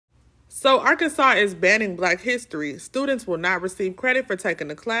So Arkansas is banning Black history. Students will not receive credit for taking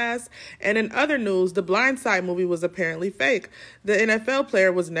the class. And in other news, the Blindside movie was apparently fake. The NFL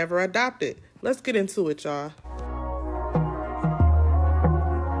player was never adopted. Let's get into it, y'all.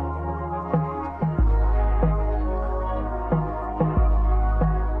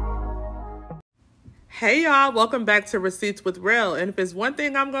 Hey y'all, welcome back to Receipts with Rel. And if it's one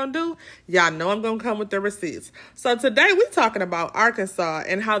thing I'm going to do, y'all know I'm going to come with the receipts. So today we're talking about Arkansas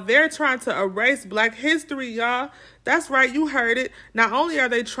and how they're trying to erase Black history, y'all. That's right, you heard it. Not only are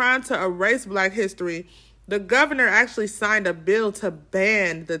they trying to erase Black history, the governor actually signed a bill to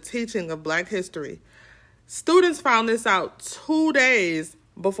ban the teaching of Black history. Students found this out 2 days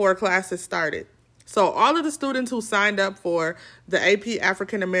before classes started. So all of the students who signed up for the AP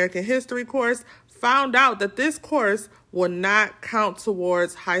African American History course found out that this course will not count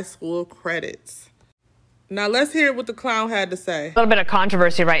towards high school credits. Now let's hear what the clown had to say. A little bit of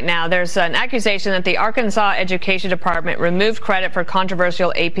controversy right now. There's an accusation that the Arkansas Education Department removed credit for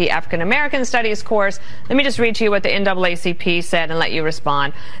controversial AP African American Studies course. Let me just read to you what the NAACP said and let you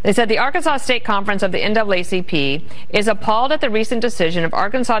respond. They said the Arkansas State Conference of the NAACP is appalled at the recent decision of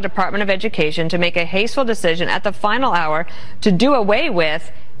Arkansas Department of Education to make a hasteful decision at the final hour to do away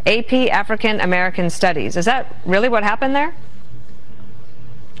with AP African American Studies. Is that really what happened there?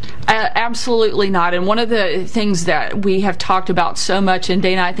 Absolutely not. And one of the things that we have talked about so much, and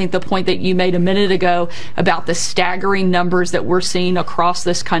Dana, I think the point that you made a minute ago about the staggering numbers that we're seeing across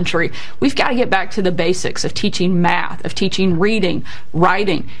this country, we've got to get back to the basics of teaching math, of teaching reading,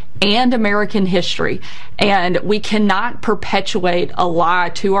 writing, and American history. And we cannot perpetuate a lie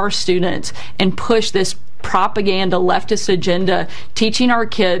to our students and push this propaganda leftist agenda, teaching our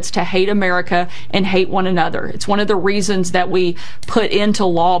kids to hate America and hate one another. It's one of the reasons that we put into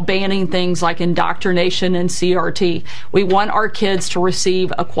law banning things like indoctrination and CRT. We want our kids to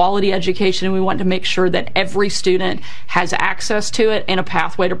receive a quality education, and we want to make sure that every student has access to it and a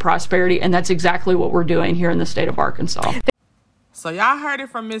pathway to prosperity, and that's exactly what we're doing here in the state of Arkansas. So y'all heard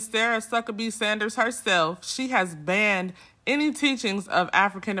it from Miss Sarah Suckaby Sanders herself. She has banned any teachings of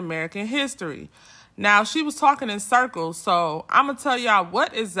African American history. Now, she was talking in circles, so I'm going to tell y'all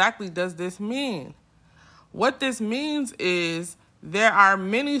what exactly does this mean. What this means is there are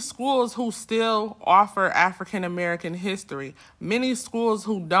many schools who still offer African American history, many schools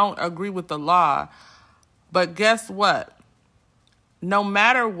who don't agree with the law. But guess what? No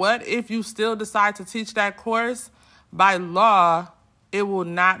matter what, if you still decide to teach that course, by law, it will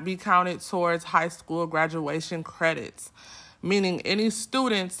not be counted towards high school graduation credits. Meaning any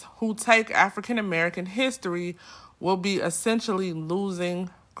students who take African American history will be essentially losing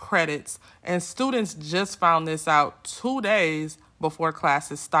credits. And students just found this out 2 days before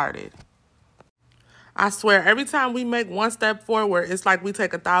classes started. I swear, every time we make one step forward, it's like we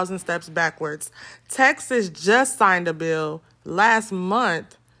take 1,000 steps backwards. Texas just signed a bill last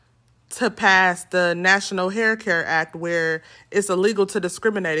month to pass the National Hair Care Act, where it's illegal to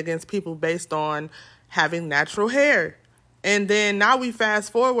discriminate against people based on having natural hair. And then now we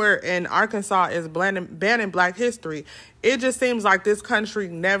fast forward and Arkansas is banning Black history. It just seems like this country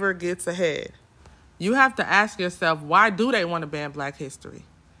never gets ahead. You have to ask yourself, why do they want to ban Black history?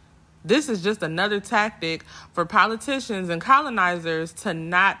 This is just another tactic for politicians and colonizers to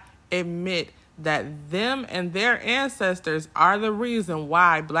not admit that them and their ancestors are the reason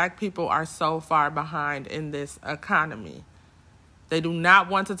why Black people are so far behind in this economy. They do not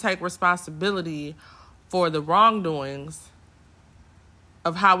want to take responsibility for the wrongdoings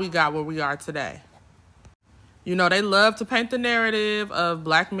of how we got where we are today. You know, they love to paint the narrative of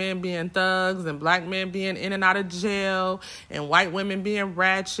Black men being thugs and Black men being in and out of jail and white women being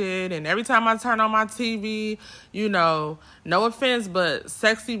ratchet. And every time I turn on my TV, you know, no offense, but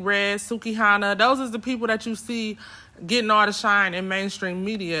Sexy Red, Suki Hana, those are the people that you see getting all the shine in mainstream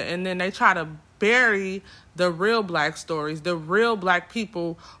media. And then they try to bury the real Black stories, the real Black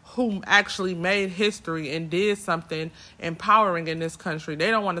people who actually made history and did something empowering in this country. They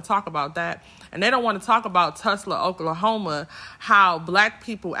don't want to talk about that. And they don't want to talk about Tulsa, Oklahoma, how Black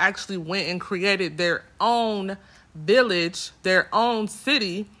people actually went and created their own village, their own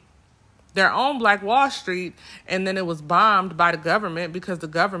city, their own Black Wall Street, and then it was bombed by the government because the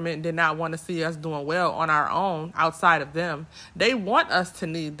government did not want to see us doing well on our own outside of them. They want us to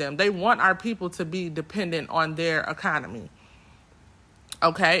need them. They want our people to be dependent on their economy.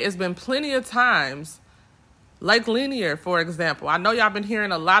 Okay, it's been plenty of times. Lake Lanier, for example. I know y'all been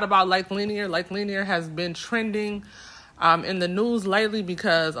hearing a lot about Lake Lanier. Lake Lanier has been trending in the news lately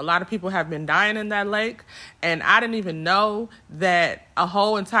because a lot of people have been dying in that lake. And I didn't even know that a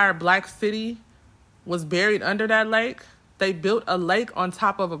whole entire Black city was buried under that lake. they built a lake on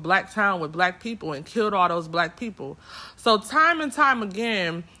top of a black town with black people and killed all those black people. So time and time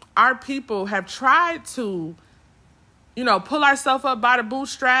again, our people have tried to, pull ourselves up by the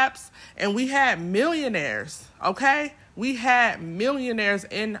bootstraps, and we had millionaires, okay? We had millionaires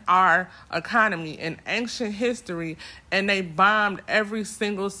in our economy in ancient history, and they bombed every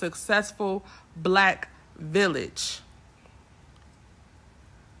single successful black village.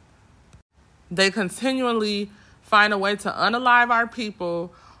 They continually find a way to unalive our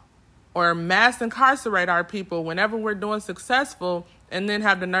people or mass incarcerate our people whenever we're doing successful, and then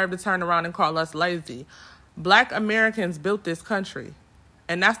have the nerve to turn around and call us lazy. Black Americans built this country,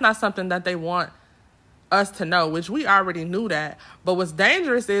 and that's not something that they want us to know, which we already knew that. But what's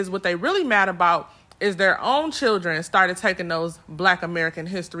dangerous is what they really mad about is their own children started taking those Black American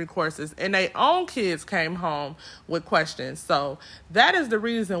history courses, and their own kids came home with questions. So that is the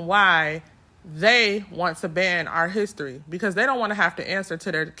reason why they want to ban our history, because they don't want to have to answer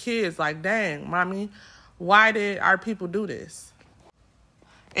to their kids like, dang, mommy, why did our people do this?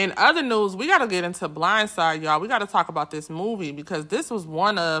 In other news, we got to get into Blindside, y'all. We got to talk about this movie because this was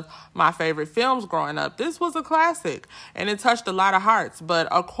one of my favorite films growing up. This was a classic, and it touched a lot of hearts. But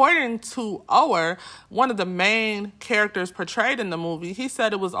according to Ower, one of the main characters portrayed in the movie, he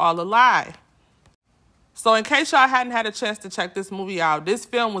said it was all a lie. So in case y'all hadn't had a chance to check this movie out, this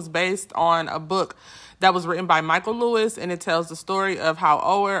film was based on a book that was written by Michael Lewis, and it tells the story of how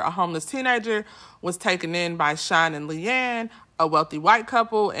Ower, a homeless teenager, was taken in by Sean and Leanne, a wealthy white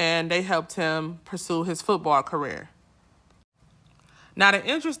couple, and they helped him pursue his football career. Now, the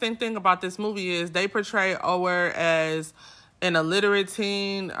interesting thing about this movie is they portray Ower as an illiterate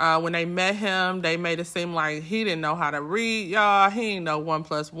teen. When they met him, they made it seem like he didn't know how to read, y'all. He didn't know 1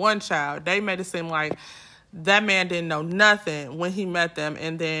 + 1 child. They made it seem like that man didn't know nothing when he met them.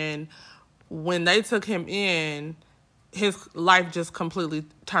 And then when they took him in, his life just completely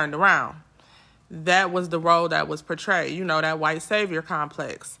turned around. That was the role that was portrayed, that white savior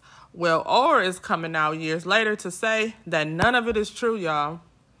complex. Well, Ower is coming out years later to say that none of it is true, y'all.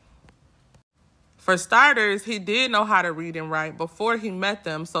 For starters, he did know how to read and write before he met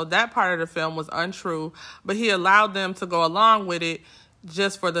them, so that part of the film was untrue, but he allowed them to go along with it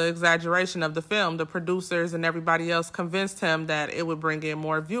just for the exaggeration of the film. The producers and everybody else convinced him that it would bring in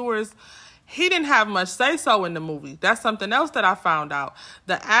more viewers. He didn't have much say-so in the movie. That's something else that I found out.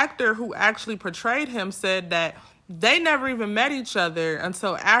 The actor who actually portrayed him said that they never even met each other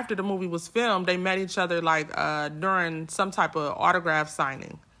until after the movie was filmed. They met each other during some type of autograph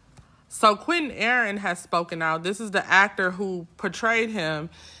signing. So Quentin Aaron has spoken out. This is the actor who portrayed him.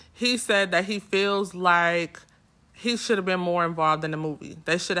 He said that he feels like he should have been more involved in the movie.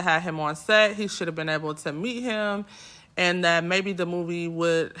 They should have had him on set. He should have been able to meet him, and that maybe the movie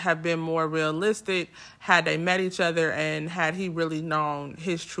would have been more realistic had they met each other and had he really known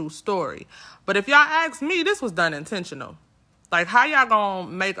his true story. But if y'all ask me, this was done intentional. Like, how y'all gonna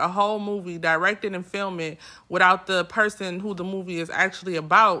make a whole movie, direct it and film it without the person who the movie is actually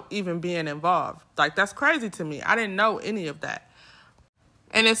about even being involved? Like, that's crazy to me. I didn't know any of that.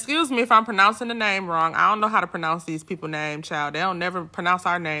 And excuse me if I'm pronouncing the name wrong. I don't know how to pronounce these people's names, child. They don't never pronounce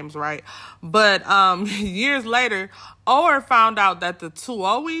our names right. But years later, Ower found out that the two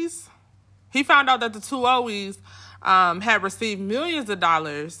Owes had received millions of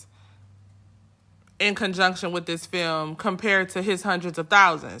dollars in conjunction with this film compared to his hundreds of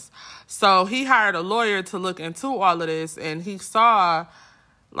thousands. So he hired a lawyer to look into all of this, and he saw,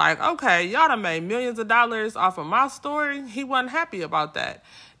 like, okay, y'all done made millions of dollars off of my story. He wasn't happy about that.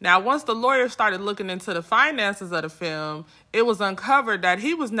 Now, once the lawyer started looking into the finances of the film, it was uncovered that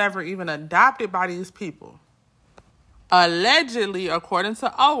he was never even adopted by these people. Allegedly, according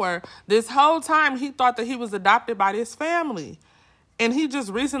to Ower, this whole time he thought that he was adopted by this family. And he just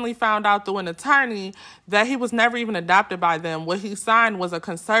recently found out through an attorney that he was never even adopted by them. What he signed was a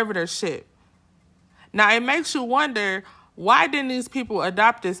conservatorship. Now, it makes you wonder, why didn't these people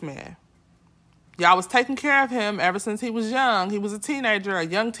adopt this man? Y'all was taking care of him ever since he was young. He was a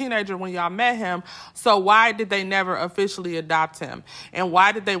young teenager when y'all met him. So why did they never officially adopt him? And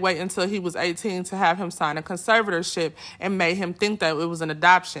why did they wait until he was 18 to have him sign a conservatorship and made him think that it was an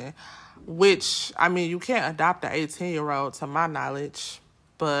adoption? Which, I mean, you can't adopt an 18-year-old to my knowledge.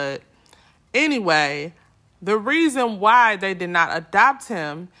 But anyway, the reason why they did not adopt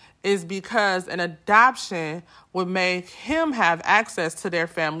him is because an adoption would make him have access to their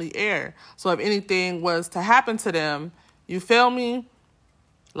family heir. So if anything was to happen to them, you feel me?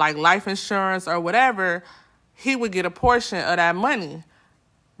 Like life insurance or whatever, he would get a portion of that money.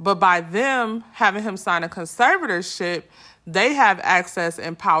 But by them having him sign a conservatorship, they have access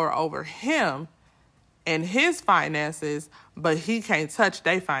and power over him. in his finances, but he can't touch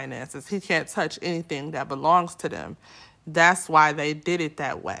their finances. He can't touch anything that belongs to them. That's why they did it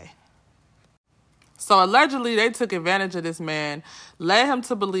that way. So allegedly, they took advantage of this man, led him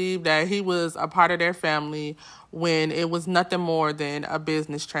to believe that he was a part of their family when it was nothing more than a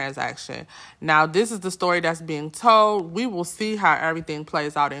business transaction. Now, this is the story that's being told. We will see how everything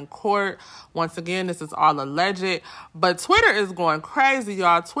plays out in court. Once again, this is all alleged. But Twitter is going crazy,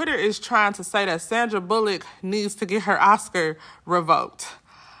 y'all. Twitter is trying to say that Sandra Bullock needs to get her Oscar revoked.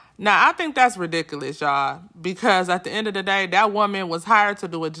 Now, I think that's ridiculous, y'all, because at the end of the day, that woman was hired to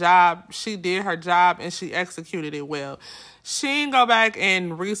do a job. She did her job, and she executed it well. She didn't go back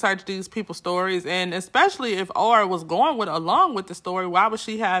and research these people's stories, and especially if Or was going along with the story, why would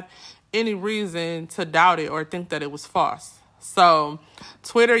she have any reason to doubt it or think that it was false? So,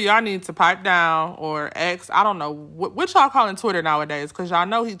 Twitter, y'all need to pipe down, or X, I don't know, what y'all calling Twitter nowadays, because y'all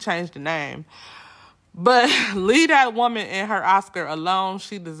know he changed the name. But leave that woman and her Oscar alone.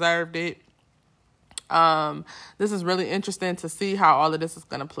 She deserved it. This is really interesting to see how all of this is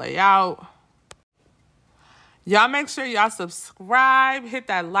going to play out. Y'all make sure y'all subscribe, hit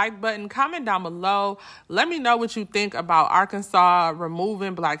that like button, comment down below. Let me know what you think about Arkansas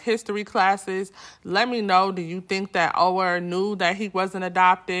removing Black history classes. Let me know, do you think that Or knew that he wasn't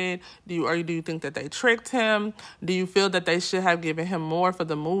adopted? Do you think that they tricked him? Do you feel that they should have given him more for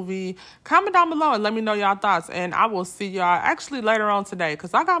the movie? Comment down below and let me know y'all thoughts. And I will see y'all actually later on today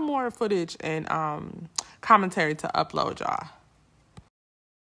because I got more footage and commentary to upload, y'all.